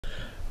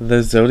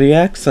The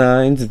zodiac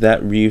signs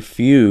that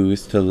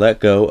refuse to let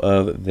go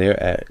of their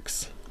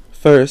ex.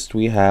 First,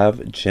 we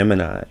have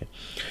Gemini.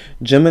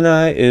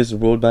 Gemini is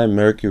ruled by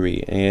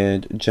Mercury,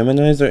 and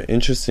Geminis are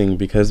interesting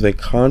because they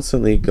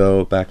constantly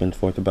go back and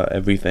forth about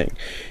everything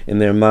in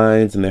their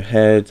minds, in their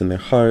heads, in their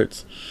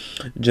hearts.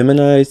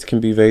 Geminis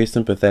can be very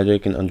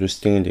sympathetic and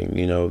understanding.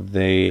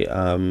 They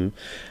kind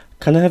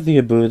of have the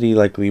ability,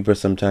 like Libra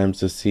sometimes,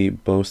 to see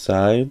both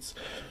sides.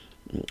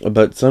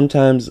 But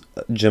sometimes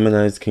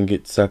Geminis can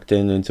get sucked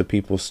into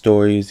people's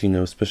stories,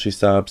 especially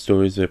sob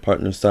stories, their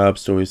partner's sob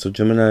stories. So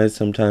Geminis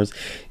sometimes,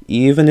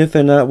 even if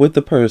they're not with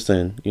the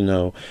person,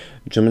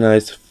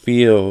 Geminis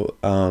feel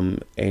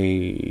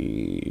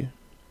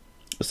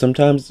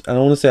sometimes, I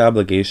don't want to say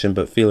obligation,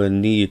 but feel a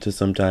need to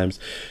sometimes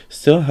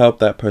still help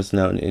that person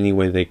out in any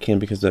way they can,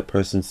 because that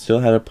person still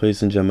had a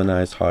place in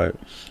Gemini's heart.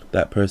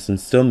 That person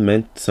still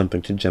meant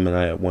something to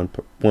Gemini at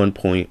one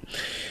point.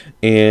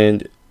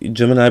 And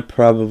Gemini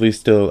probably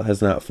still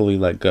has not fully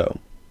let go.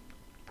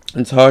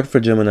 It's hard for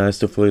Geminis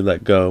to fully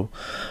let go,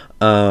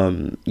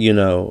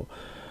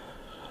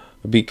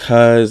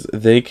 because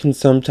they can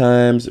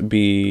sometimes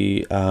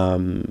be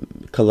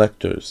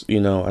collectors. I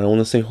don't want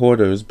to say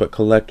hoarders, but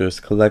collectors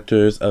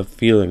of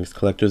feelings,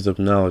 collectors of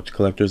knowledge,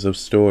 collectors of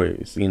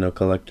stories,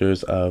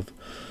 collectors of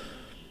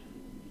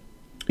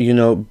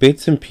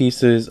bits and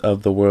pieces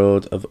of the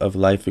world, of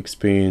life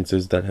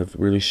experiences that have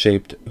really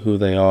shaped who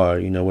they are,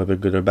 whether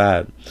good or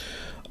bad.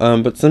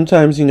 But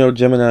sometimes,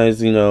 Geminis,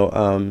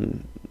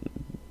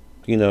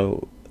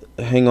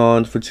 hang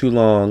on for too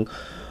long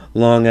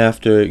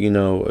after,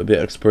 the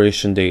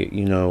expiration date,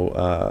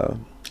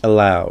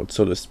 allowed,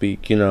 so to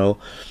speak, and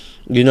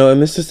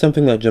this is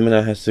something that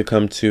Gemini has to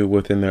come to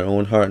within their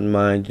own heart and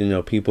mind.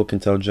 People can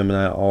tell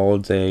Gemini all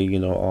day,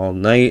 all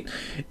night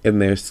in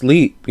their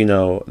sleep,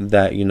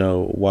 that,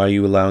 why are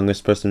you allowing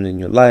this person in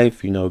your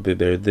life? That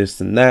they're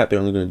this and that, they're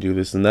only going to do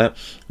this and that.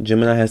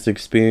 Gemini has to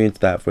experience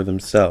that for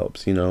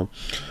themselves, and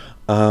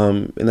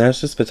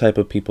that's just the type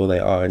of people they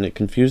are, and it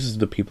confuses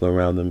the people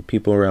around them.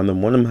 People around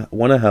them want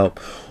to help,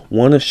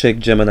 want to shake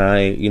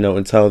Gemini,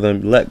 and tell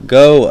them, let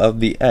go of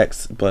the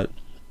ex, but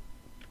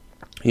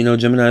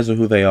Geminis are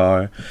who they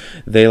are.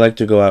 They like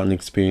to go out and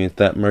experience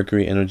that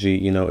Mercury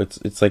energy.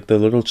 It's like the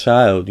little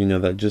child,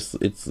 that just,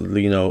 it's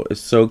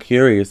so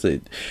curious.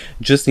 It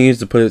just needs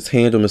to put its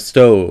hand on the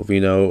stove,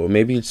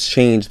 maybe it's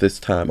changed this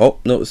time. Oh,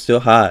 no, it's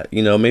still hot.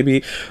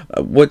 Maybe,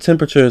 what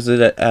temperature is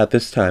it at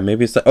this time?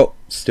 Maybe it's like, oh,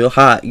 still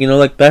hot.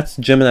 Like that's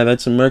Gemini,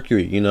 that's a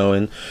Mercury,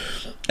 and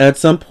at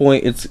some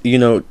point it's,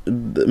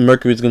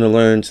 Mercury's going to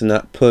learn to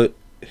not put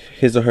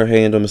his or her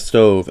hand on the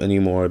stove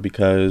anymore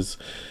because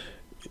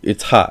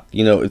it's hot,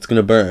 it's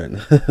gonna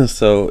burn.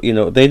 So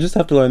they just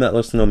have to learn that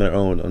lesson on their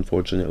own,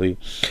 unfortunately.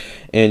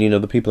 And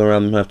the people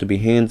around them have to be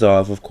hands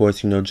off, of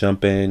course,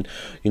 jump in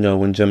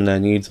when Gemini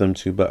needs them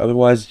to, but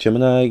otherwise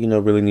Gemini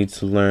really needs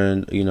to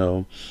learn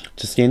to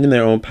stand in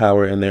their own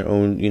power and their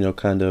own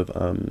kind of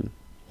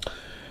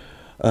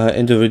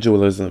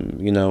individualism,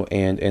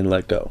 and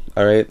let go.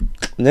 All right,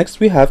 next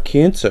we have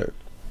Cancer.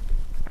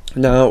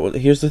 Now,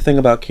 here's the thing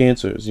about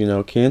Cancers.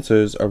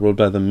 Cancers are ruled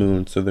by the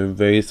moon, so they're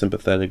very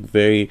sympathetic,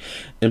 very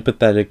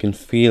empathetic and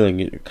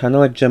feeling. Kind of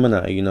like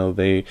Gemini,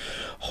 they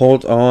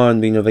hold on,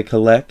 they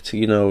collect,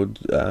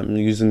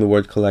 using the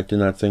word collect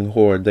and not saying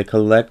hoard. They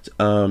collect,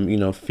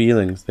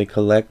 feelings. They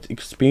collect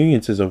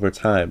experiences over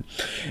time.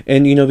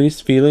 And,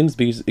 these feelings,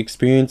 these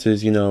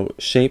experiences,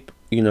 shape,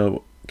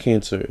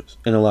 Cancers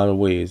in a lot of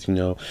ways.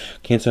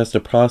 Cancer has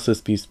to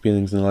process these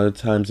feelings, and a lot of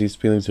times these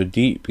feelings are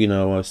deep,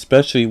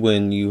 especially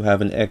when you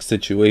have an ex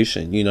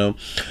situation.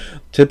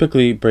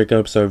 Typically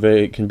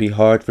breakups can be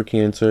hard for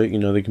Cancer.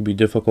 They can be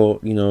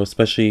difficult,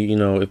 especially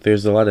if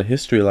there's a lot of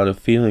history, a lot of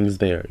feelings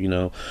there.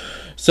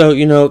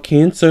 So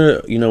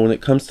Cancer, when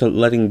it comes to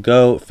letting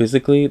go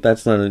physically,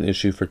 that's not an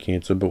issue for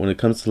Cancer, but when it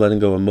comes to letting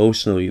go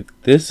emotionally,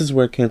 this is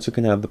where Cancer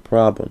can have the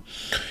problem.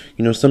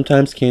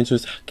 Sometimes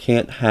Cancers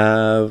can't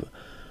have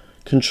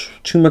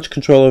too much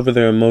control over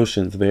their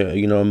emotions. Their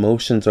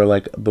emotions are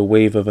like the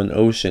wave of an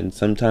ocean.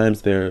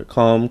 Sometimes they're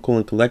calm, cool,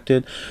 and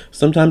collected.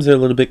 Sometimes they're a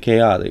little bit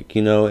chaotic.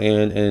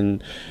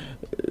 And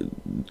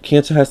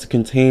Cancer has to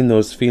contain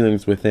those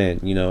feelings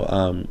within.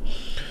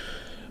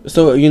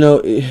 So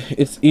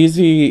it's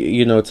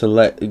easy to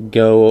let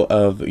go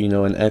of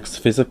an ex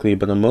physically,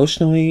 but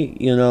emotionally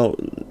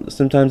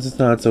sometimes it's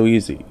not so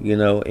easy.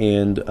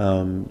 And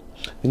I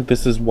think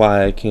this is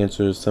why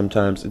Cancers,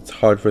 sometimes it's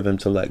hard for them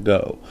to let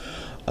go.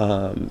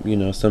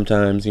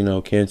 Sometimes,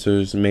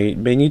 Cancers may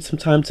need some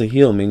time to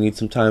heal, may need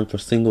some time for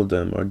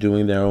singledom or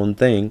doing their own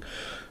thing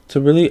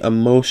to really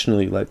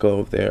emotionally let go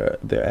of their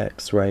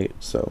ex, right?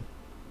 So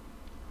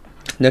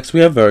next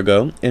we have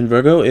Virgo, and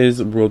Virgo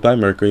is ruled by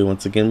Mercury.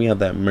 Once again, we have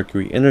that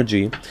Mercury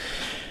energy.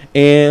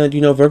 And,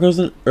 Virgo's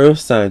an earth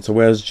sign, so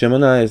whereas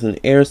Gemini is an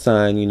air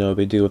sign,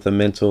 they deal with the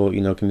mental,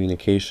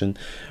 communication.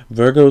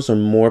 Virgos are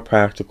more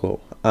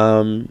practical.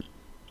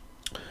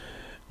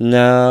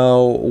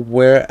 Now,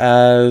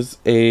 whereas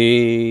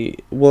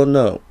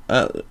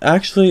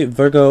actually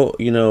Virgo,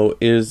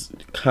 is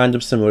kind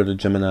of similar to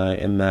Gemini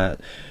in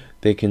that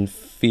they can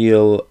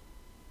feel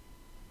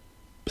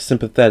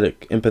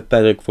sympathetic,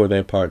 empathetic for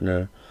their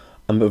partner.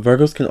 But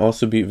Virgos can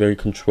also be very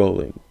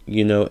controlling,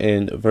 you know,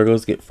 and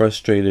Virgos get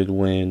frustrated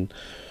when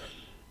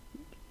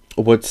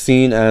what's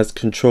seen as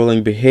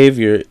controlling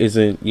behavior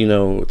isn't, you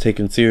know,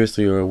 taken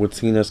seriously, or what's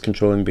seen as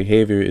controlling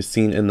behavior is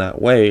seen in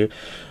that way.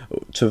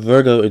 To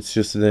Virgo, it's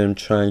just them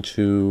trying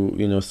to,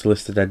 you know,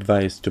 solicit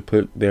advice to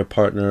put their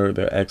partner,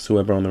 their ex,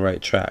 whoever, on the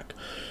right track.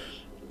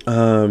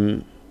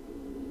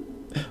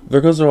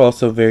 Virgos are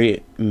also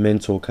very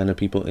mental kind of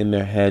people, in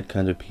their head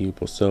kind of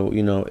people. So,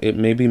 you know, it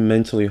may be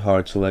mentally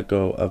hard to let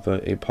go of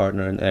a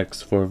partner, an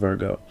ex, for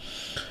Virgo.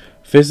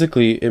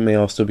 Physically, it may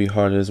also be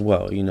hard as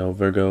well. You know,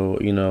 Virgo,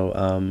 you know,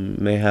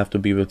 may have to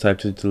be the type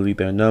to delete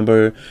their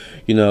number,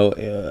 you know,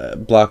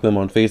 block them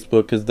on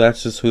Facebook, because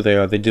that's just who they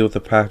are. They deal with the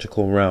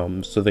practical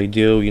realm. So they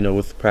deal, you know,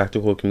 with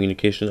practical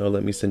communication. Oh,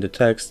 let me send a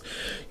text.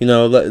 You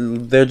know,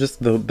 they're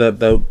just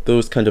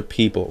those kind of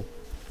people.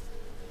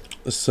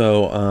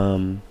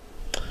 So,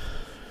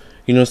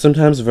 you know,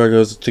 sometimes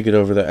Virgos, to get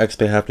over their ex,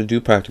 they have to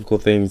do practical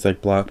things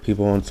like block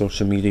people on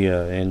social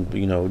media and,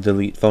 you know,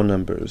 delete phone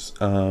numbers.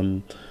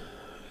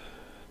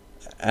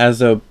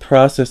 As a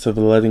process of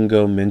letting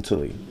go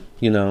mentally,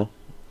 you know.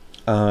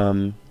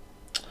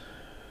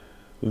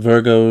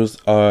 Virgos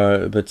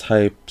are the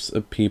types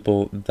of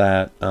people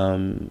that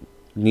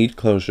need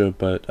closure,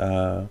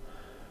 but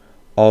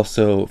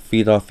also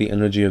feed off the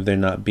energy of there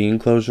not being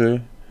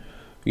closure,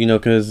 you know,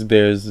 because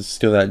there's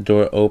still that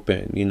door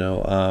open, you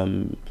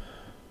know.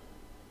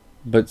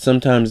 But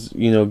sometimes,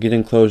 you know,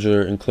 getting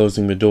closure and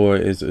closing the door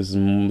is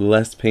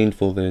less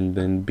painful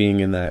than being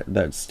in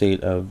that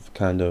state of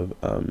kind of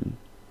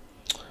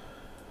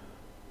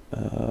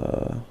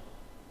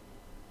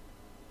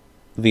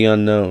the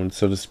unknown,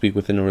 so to speak,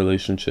 within a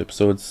relationship.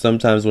 So it's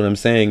sometimes, what I'm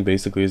saying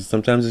basically is,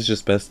 sometimes it's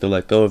just best to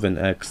let go of an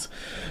ex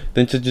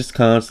than to just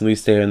constantly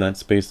stay in that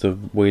space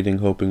of waiting,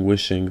 hoping,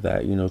 wishing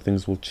that, you know,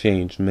 things will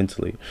change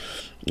mentally.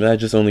 That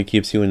just only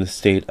keeps you in a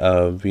state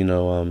of, you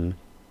know,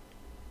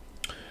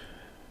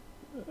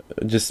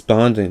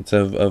 despondence,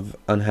 of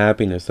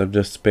unhappiness, of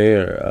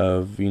despair,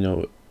 of, you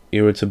know,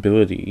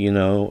 irritability, you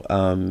know.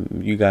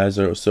 You guys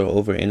are so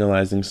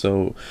overanalyzing,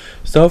 so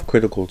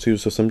self-critical too,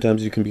 so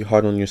sometimes you can be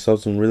hard on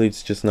yourselves when really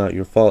it's just not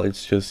your fault.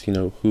 It's just, you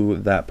know, who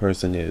that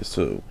person is.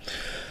 So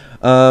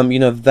you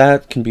know,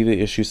 that can be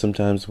the issue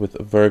sometimes with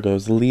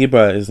Virgos.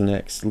 Libra is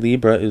next.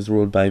 Libra is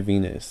ruled by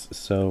Venus.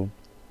 So,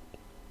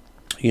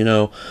 you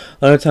know,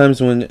 a lot of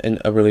times when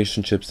a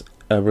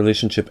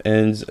relationship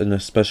ends, and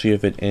especially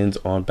if it ends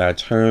on bad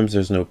terms,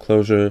 there's no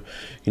closure,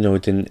 you know,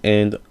 it didn't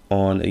end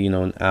on, you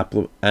know,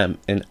 an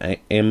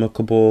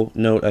amicable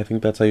note, I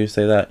think that's how you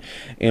say that,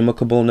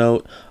 amicable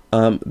note,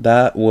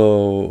 that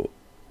will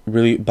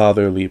really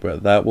bother Libra.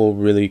 That will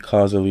really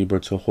cause a Libra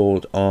to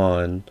hold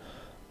on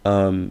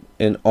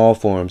in all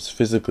forms,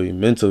 physically,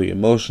 mentally,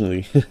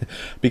 emotionally,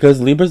 because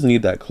Libras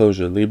need that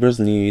closure. Libras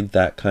need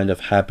that kind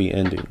of happy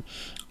ending.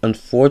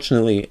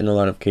 Unfortunately, in a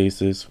lot of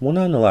cases, well,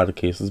 not in a lot of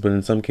cases, but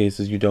in some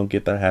cases, you don't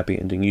get that happy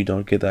ending. You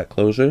don't get that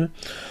closure.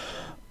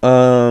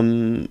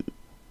 And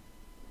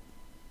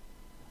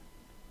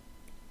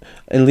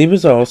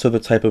Libras are also the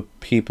type of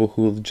people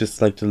who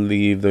just like to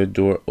leave their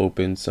door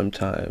open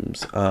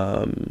sometimes,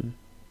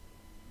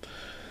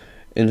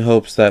 in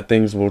hopes that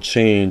things will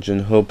change, in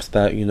hopes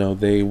that, you know,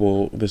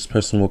 this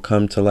person will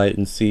come to light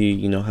and see,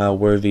 you know, how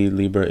worthy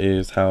Libra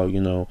is, how, you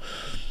know,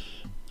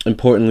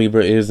 important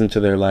Libra is into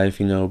their life,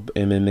 you know,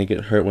 and then they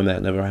get hurt when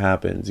that never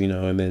happens, you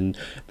know, and then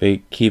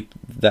they keep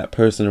that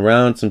person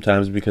around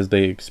sometimes because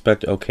they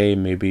expect, okay,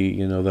 maybe,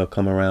 you know, they'll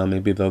come around,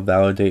 maybe they'll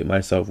validate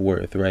my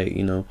self-worth, right,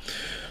 you know.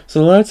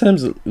 So a lot of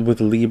times with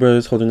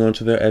Libras holding on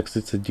to their ex,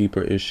 it's a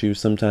deeper issue.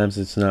 Sometimes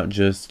it's not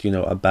just, you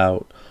know,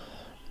 about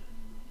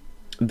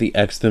the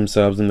ex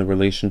themselves in the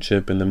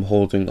relationship and them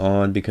holding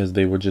on because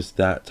they were just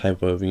that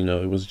type of, you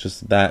know, it was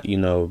just that, you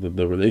know,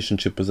 the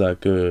relationship was that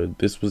good.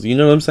 This was, you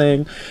know what I'm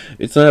saying?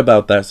 It's not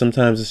about that.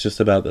 Sometimes it's just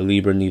about the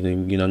Libra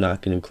needing, you know,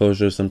 not getting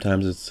closure.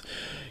 Sometimes it's,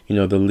 you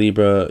know, the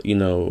Libra, you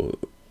know,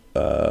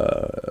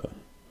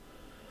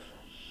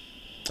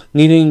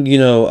 needing, you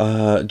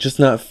know, just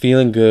not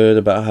feeling good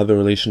about how the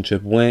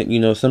relationship went. You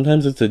know,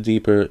 sometimes it's a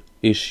deeper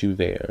issue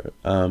there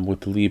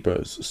with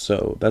Libras.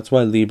 So that's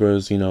why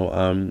Libras, you know,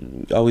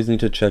 always need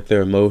to check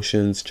their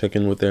emotions, check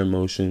in with their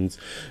emotions.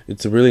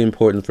 It's really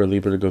important for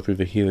Libra to go through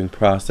the healing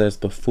process,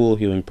 the full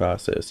healing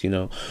process, you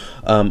know,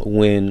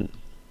 when,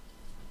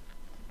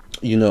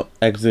 you know,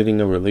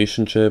 exiting a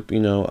relationship, you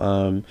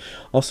know,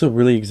 also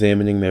really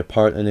examining their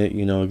part in it,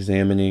 you know,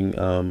 examining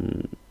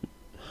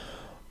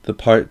the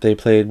part they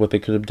played, what they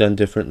could have done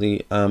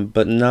differently,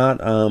 but not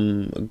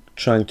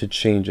trying to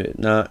change it,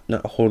 not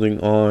holding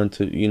on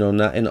to, you know,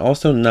 not, and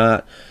also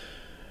not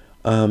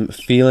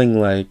feeling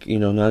like, you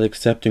know, not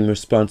accepting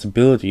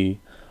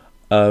responsibility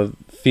of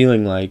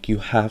feeling like you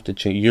have to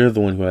change, you're the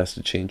one who has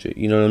to change it,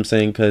 you know what I'm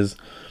saying? Because,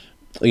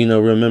 you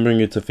know, remembering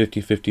it's a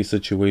 50-50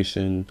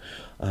 situation,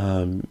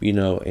 you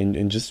know,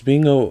 and just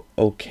being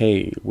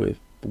okay with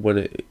what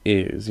it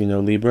is, you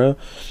know, Libra.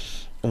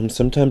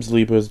 Sometimes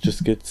Libras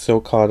just get so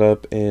caught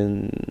up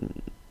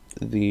in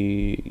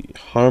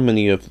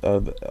harmony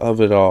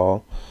of it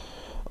all,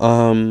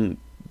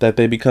 that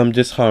they become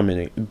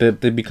disharmonic,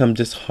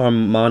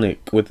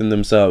 within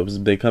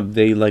themselves.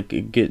 They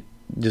like get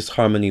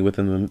disharmony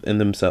within in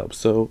themselves.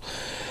 So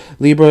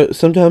Libra,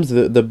 sometimes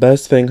the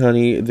best thing,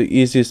 honey, the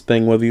easiest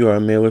thing, whether you are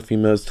a male or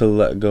female, is to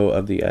let go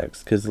of the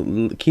ex, because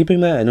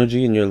keeping that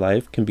energy in your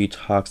life can be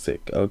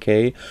toxic.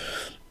 Okay,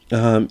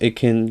 it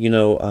can, you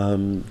know,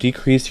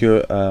 decrease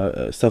your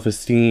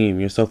self-esteem,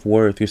 your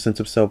self-worth, your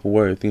sense of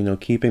self-worth. You know,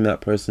 keeping that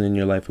person in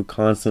your life who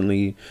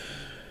constantly,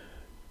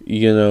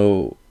 you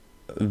know,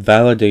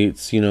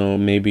 validates, you know,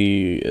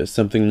 maybe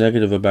something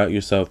negative about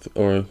yourself,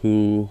 or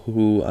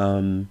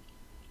who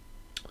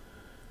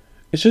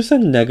it's just a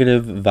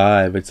negative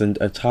vibe. It's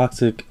a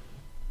toxic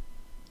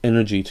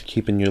energy to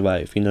keep in your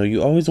life. You know,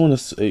 you always want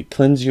to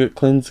cleanse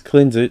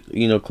it,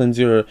 you know, cleanse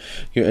your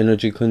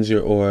energy, cleanse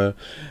your aura,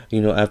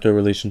 you know, after a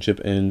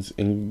relationship ends,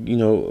 and, you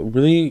know,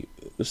 really,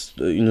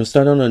 you know,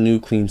 start on a new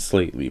clean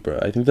slate,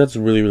 Libra. I think that's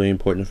really, really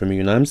important for me,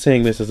 and I'm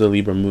saying this as a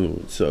Libra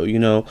moon, so, you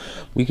know,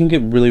 we can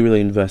get really,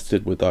 really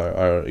invested with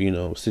our you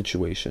know,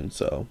 situation.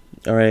 So,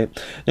 all right,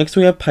 next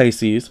we have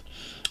Pisces.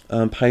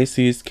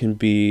 Pisces can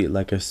be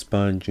like a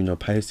sponge. You know,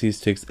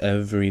 Pisces takes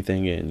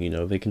everything in. You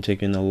know, they can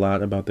take in a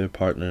lot about their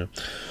partner,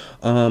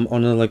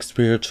 on a like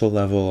spiritual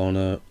level, on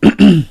a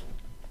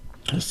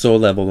soul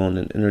level, on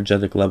an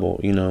energetic level,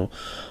 you know.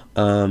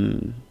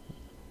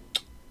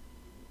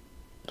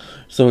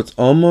 So it's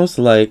almost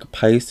like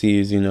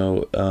Pisces, you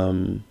know,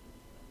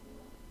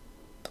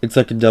 it's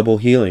like a double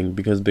healing,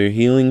 because they're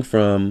healing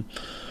from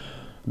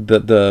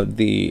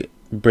the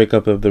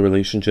breakup of the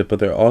relationship, but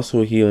they're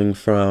also healing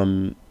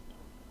from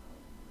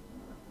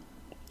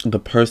the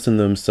person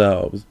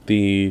themselves,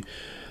 the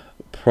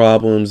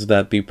problems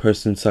that the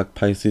person sucked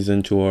Pisces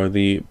into, or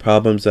the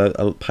problems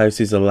that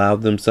Pisces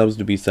allowed themselves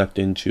to be sucked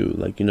into.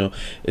 Like, you know,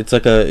 it's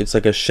like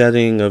a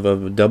shedding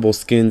of double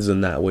skins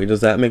in that way.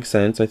 Does that make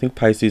sense? I think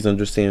Pisces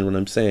understand what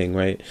I'm saying,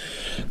 right?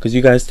 Because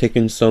you guys take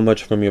in so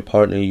much from your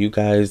partner. You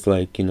guys,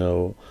 like, you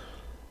know,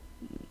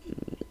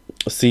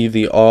 see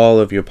the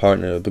all of your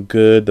partner, the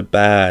good, the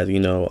bad.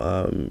 You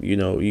know,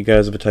 you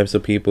guys are the types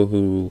of people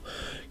who,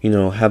 you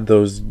know, have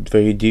those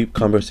very deep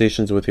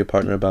conversations with your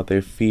partner about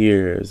their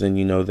fears and,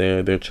 you know,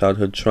 their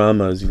childhood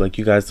traumas. Like,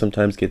 you guys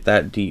sometimes get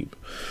that deep.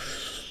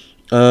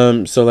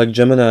 So like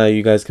Gemini,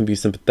 you guys can be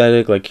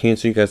sympathetic. Like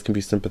Cancer, you guys can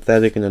be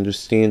sympathetic and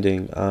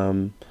understanding.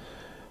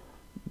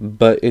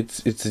 But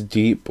it's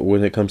deep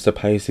when it comes to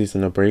Pisces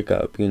and a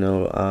breakup. You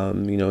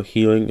know,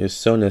 healing is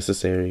so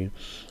necessary.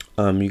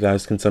 You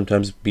guys can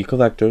sometimes be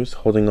collectors,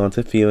 holding on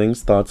to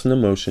feelings, thoughts, and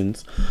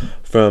emotions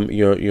from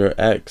your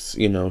ex,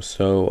 you know.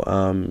 So,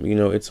 you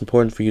know, it's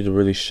important for you to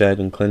really shed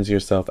and cleanse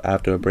yourself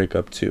after a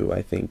breakup too,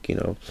 I think, you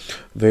know.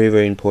 Very,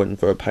 very important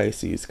for a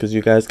Pisces, because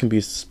you guys can be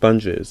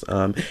sponges.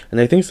 And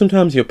I think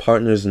sometimes your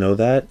partners know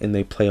that, and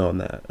they play on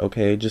that,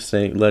 okay? Just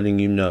saying, letting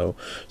you know.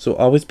 So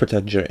always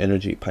protect your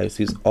energy,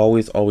 Pisces.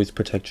 Always, always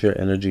protect your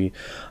energy.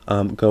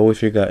 Go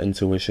with your gut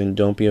intuition.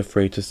 Don't be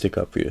afraid to stick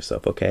up for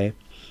yourself, okay?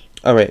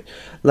 Alright,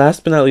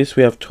 last but not least,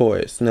 we have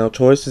Taurus. Now,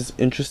 Taurus is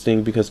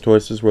interesting because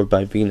Taurus is ruled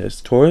by Venus.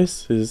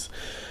 Taurus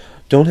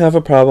don't have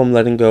a problem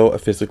letting go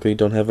physically,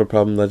 don't have a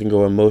problem letting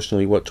go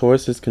emotionally. What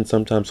Tauruses can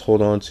sometimes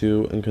hold on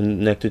to and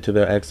connected to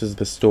their ex is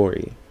the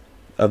story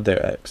of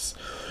their ex.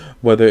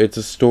 Whether it's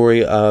a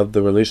story of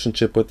the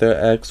relationship with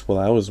their ex, well,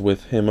 I was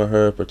with him or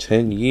her for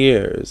 10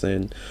 years,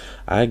 and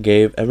I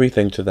gave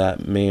everything to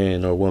that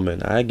man or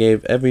woman. I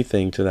gave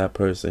everything to that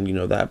person. You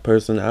know, that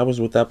person, I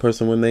was with that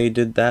person when they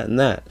did that and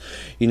that.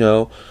 You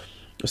know,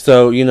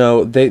 so, you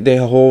know, they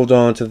hold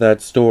on to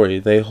that story.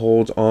 They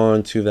hold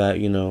on to that,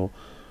 you know.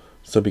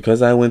 So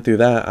because I went through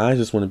that, I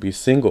just want to be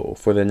single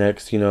for the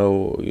next, you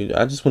know,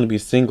 I just want to be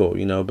single,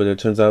 you know. But it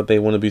turns out they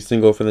want to be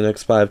single for the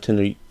next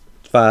 10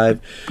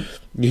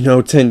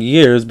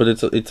 years, but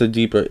it's a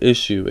deeper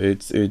issue.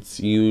 It's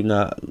you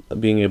not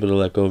being able to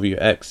let go of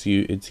your ex.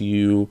 It's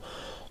you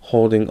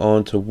holding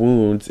on to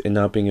wounds and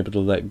not being able to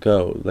let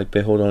go. Like,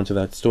 they hold on to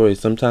that story.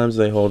 Sometimes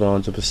they hold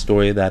on to the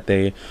story that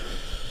they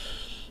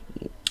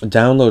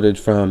downloaded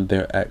from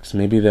their ex.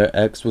 Maybe their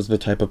ex was the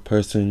type of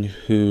person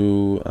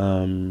who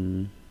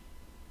I'm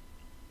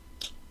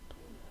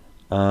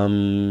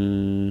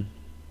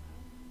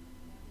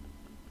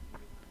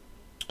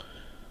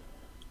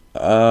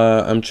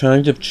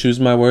trying to choose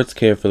my words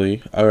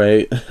carefully,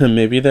 alright?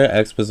 Maybe their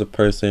ex was a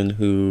person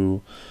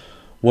who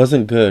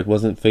wasn't good,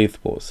 wasn't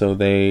faithful, so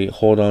they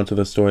hold on to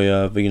the story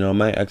of, you know,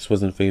 my ex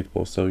wasn't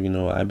faithful, so, you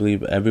know, I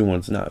believe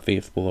everyone's not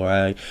faithful,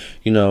 or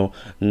you know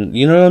what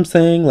I'm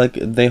saying? Like,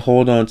 they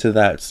hold on to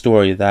that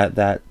story,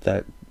 that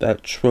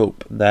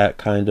trope, that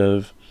kind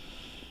of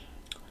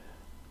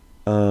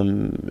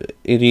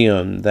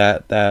idiom,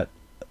 that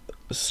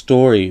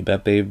story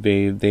that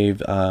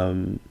they've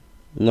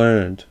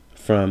learned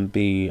from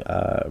the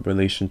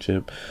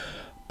relationship,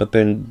 but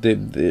then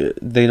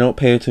they don't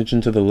pay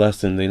attention to the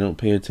lesson. They don't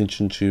pay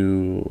attention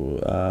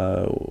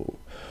to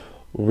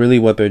really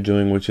what they're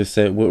doing, which is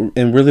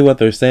and really what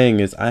they're saying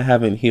is, I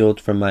haven't healed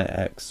from my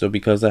ex, so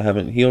because I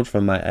haven't healed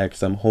from my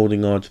ex, I'm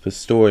holding on to the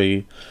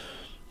story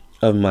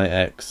of my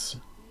ex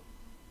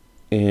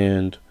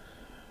and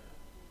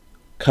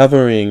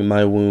covering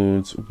my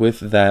wounds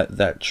with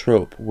that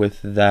trope, with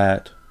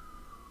that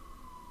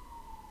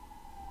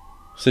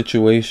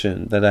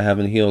situation that I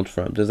haven't healed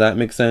from. Does that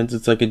make sense?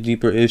 It's like a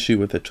deeper issue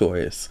with a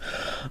Taurus.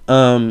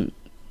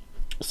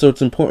 So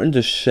it's important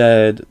to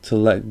shed, to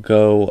let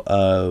go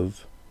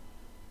of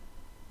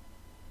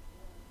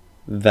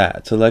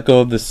that, to let go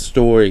of the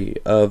story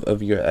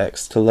of your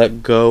ex, to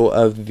let go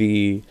of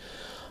the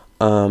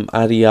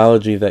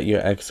ideology that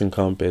your ex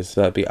encompassed,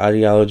 that the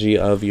ideology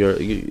of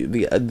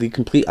the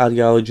complete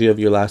ideology of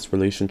your last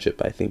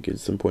relationship, I think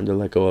is important to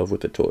let go of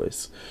with the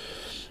Taurus.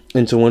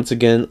 And so once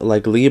again,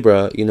 like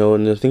Libra, you know,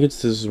 and I think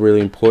this is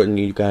really important,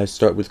 you guys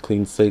start with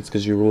clean slates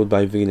because you're ruled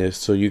by Venus,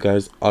 so you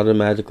guys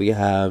automatically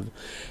have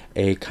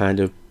a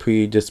kind of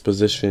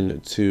predisposition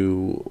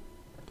to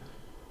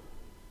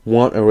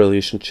want a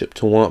relationship,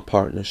 to want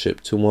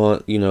partnership, to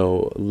want, you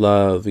know,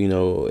 love, you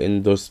know,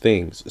 and those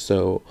things.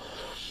 So,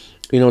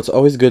 you know, it's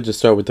always good to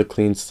start with a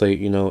clean slate,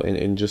 you know,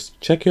 and just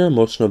check your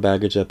emotional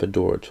baggage at the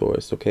door,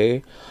 Taurus,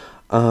 okay?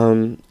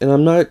 And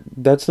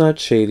that's not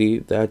shady,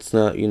 that's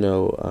not, you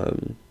know,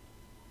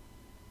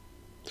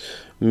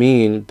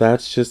 mean.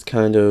 That's just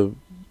kind of,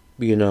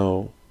 you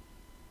know,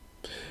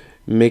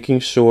 making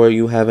sure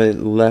you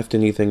haven't left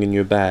anything in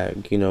your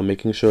bag, you know,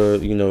 making sure,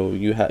 you know,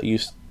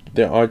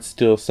 there are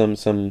still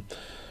some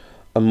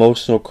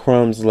emotional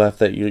crumbs left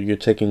that you're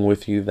taking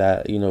with you,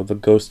 that, you know, the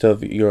ghost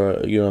of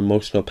your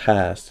emotional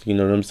past, you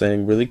know what I'm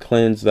saying? Really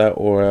cleanse that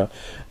aura,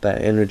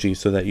 that energy,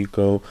 so that you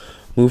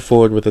move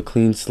forward with a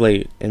clean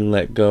slate and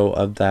let go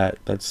of that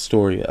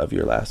story of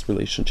your last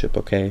relationship,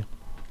 okay?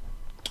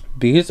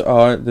 These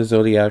are the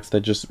Zodiacs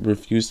that just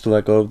refuse to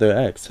let go of their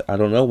ex. I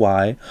don't know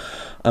why,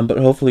 but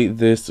hopefully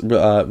this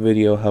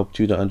video helped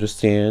you to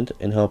understand,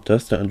 and helped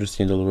us to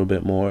understand a little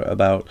bit more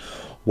about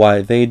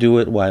why they do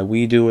it, why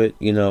we do it,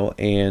 you know,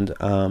 and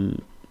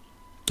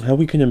how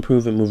we can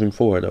improve it moving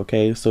forward,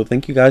 okay? So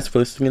thank you guys for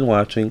listening and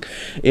watching.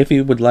 If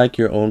you would like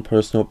your own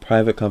personal,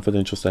 private,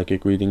 confidential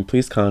psychic reading,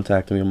 please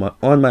contact me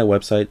on my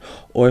website.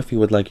 Or if you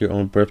would like your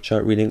own birth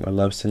chart reading or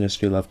love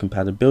synastry, love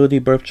compatibility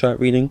birth chart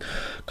reading,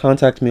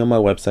 contact me on my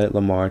website,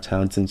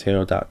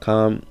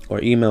 lamarrtownsendtarot.com,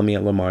 or email me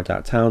at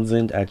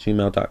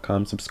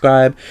lamarr.townsend@gmail.com.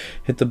 Subscribe,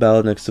 hit the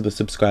bell next to the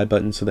subscribe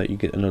button so that you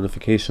get a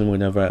notification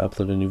whenever I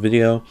upload a new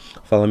video.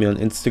 Follow me on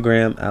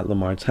Instagram at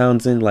Lamarr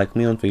Townsend. Like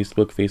me on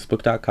Facebook,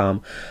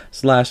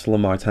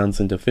 facebook.com/Lamarr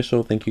Townsend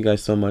Official. Thank you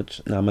guys so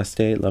much.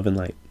 Namaste, love and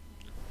light.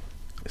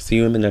 See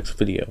you in the next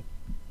video.